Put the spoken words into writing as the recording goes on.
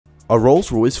Are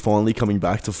Rolls-Royce finally coming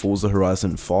back to Forza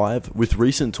Horizon 5? With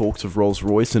recent talks of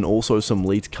Rolls-Royce and also some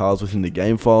leaked cars within the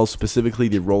game files, specifically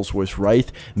the Rolls-Royce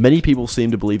Wraith, many people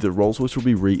seem to believe that Rolls-Royce will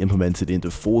be re-implemented into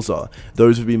Forza.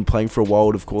 Those who've been playing for a while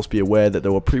would of course be aware that they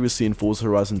were previously in Forza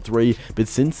Horizon 3, but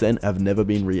since then have never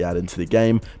been re-added to the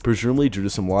game, presumably due to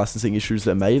some licensing issues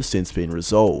that may have since been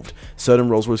resolved. Certain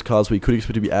Rolls-Royce cars we could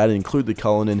expect to be added include the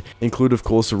Cullinan, include of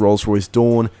course the Rolls-Royce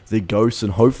Dawn, the Ghost,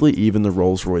 and hopefully even the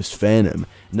Rolls-Royce Phantom.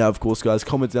 Now of course guys,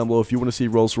 comment down below if you want to see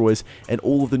Rolls-Royce and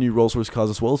all of the new Rolls-Royce cars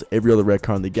as well as every other rare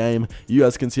car in the game. You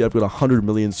guys can see I've got 100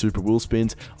 million super wheel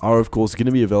spins are of course going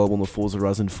to be available on the Forza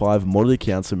Horizon 5 modded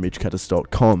accounts at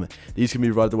MitchCactus.com. These can be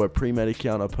provided to our pre-made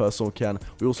account, our personal account.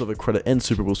 We also have a credit and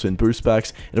super wheel spin boost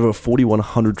packs and over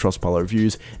 4,100 Trustpilot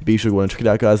reviews. Be sure to go and check it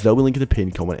out guys, there'll be a link in the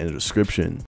pinned comment and the description.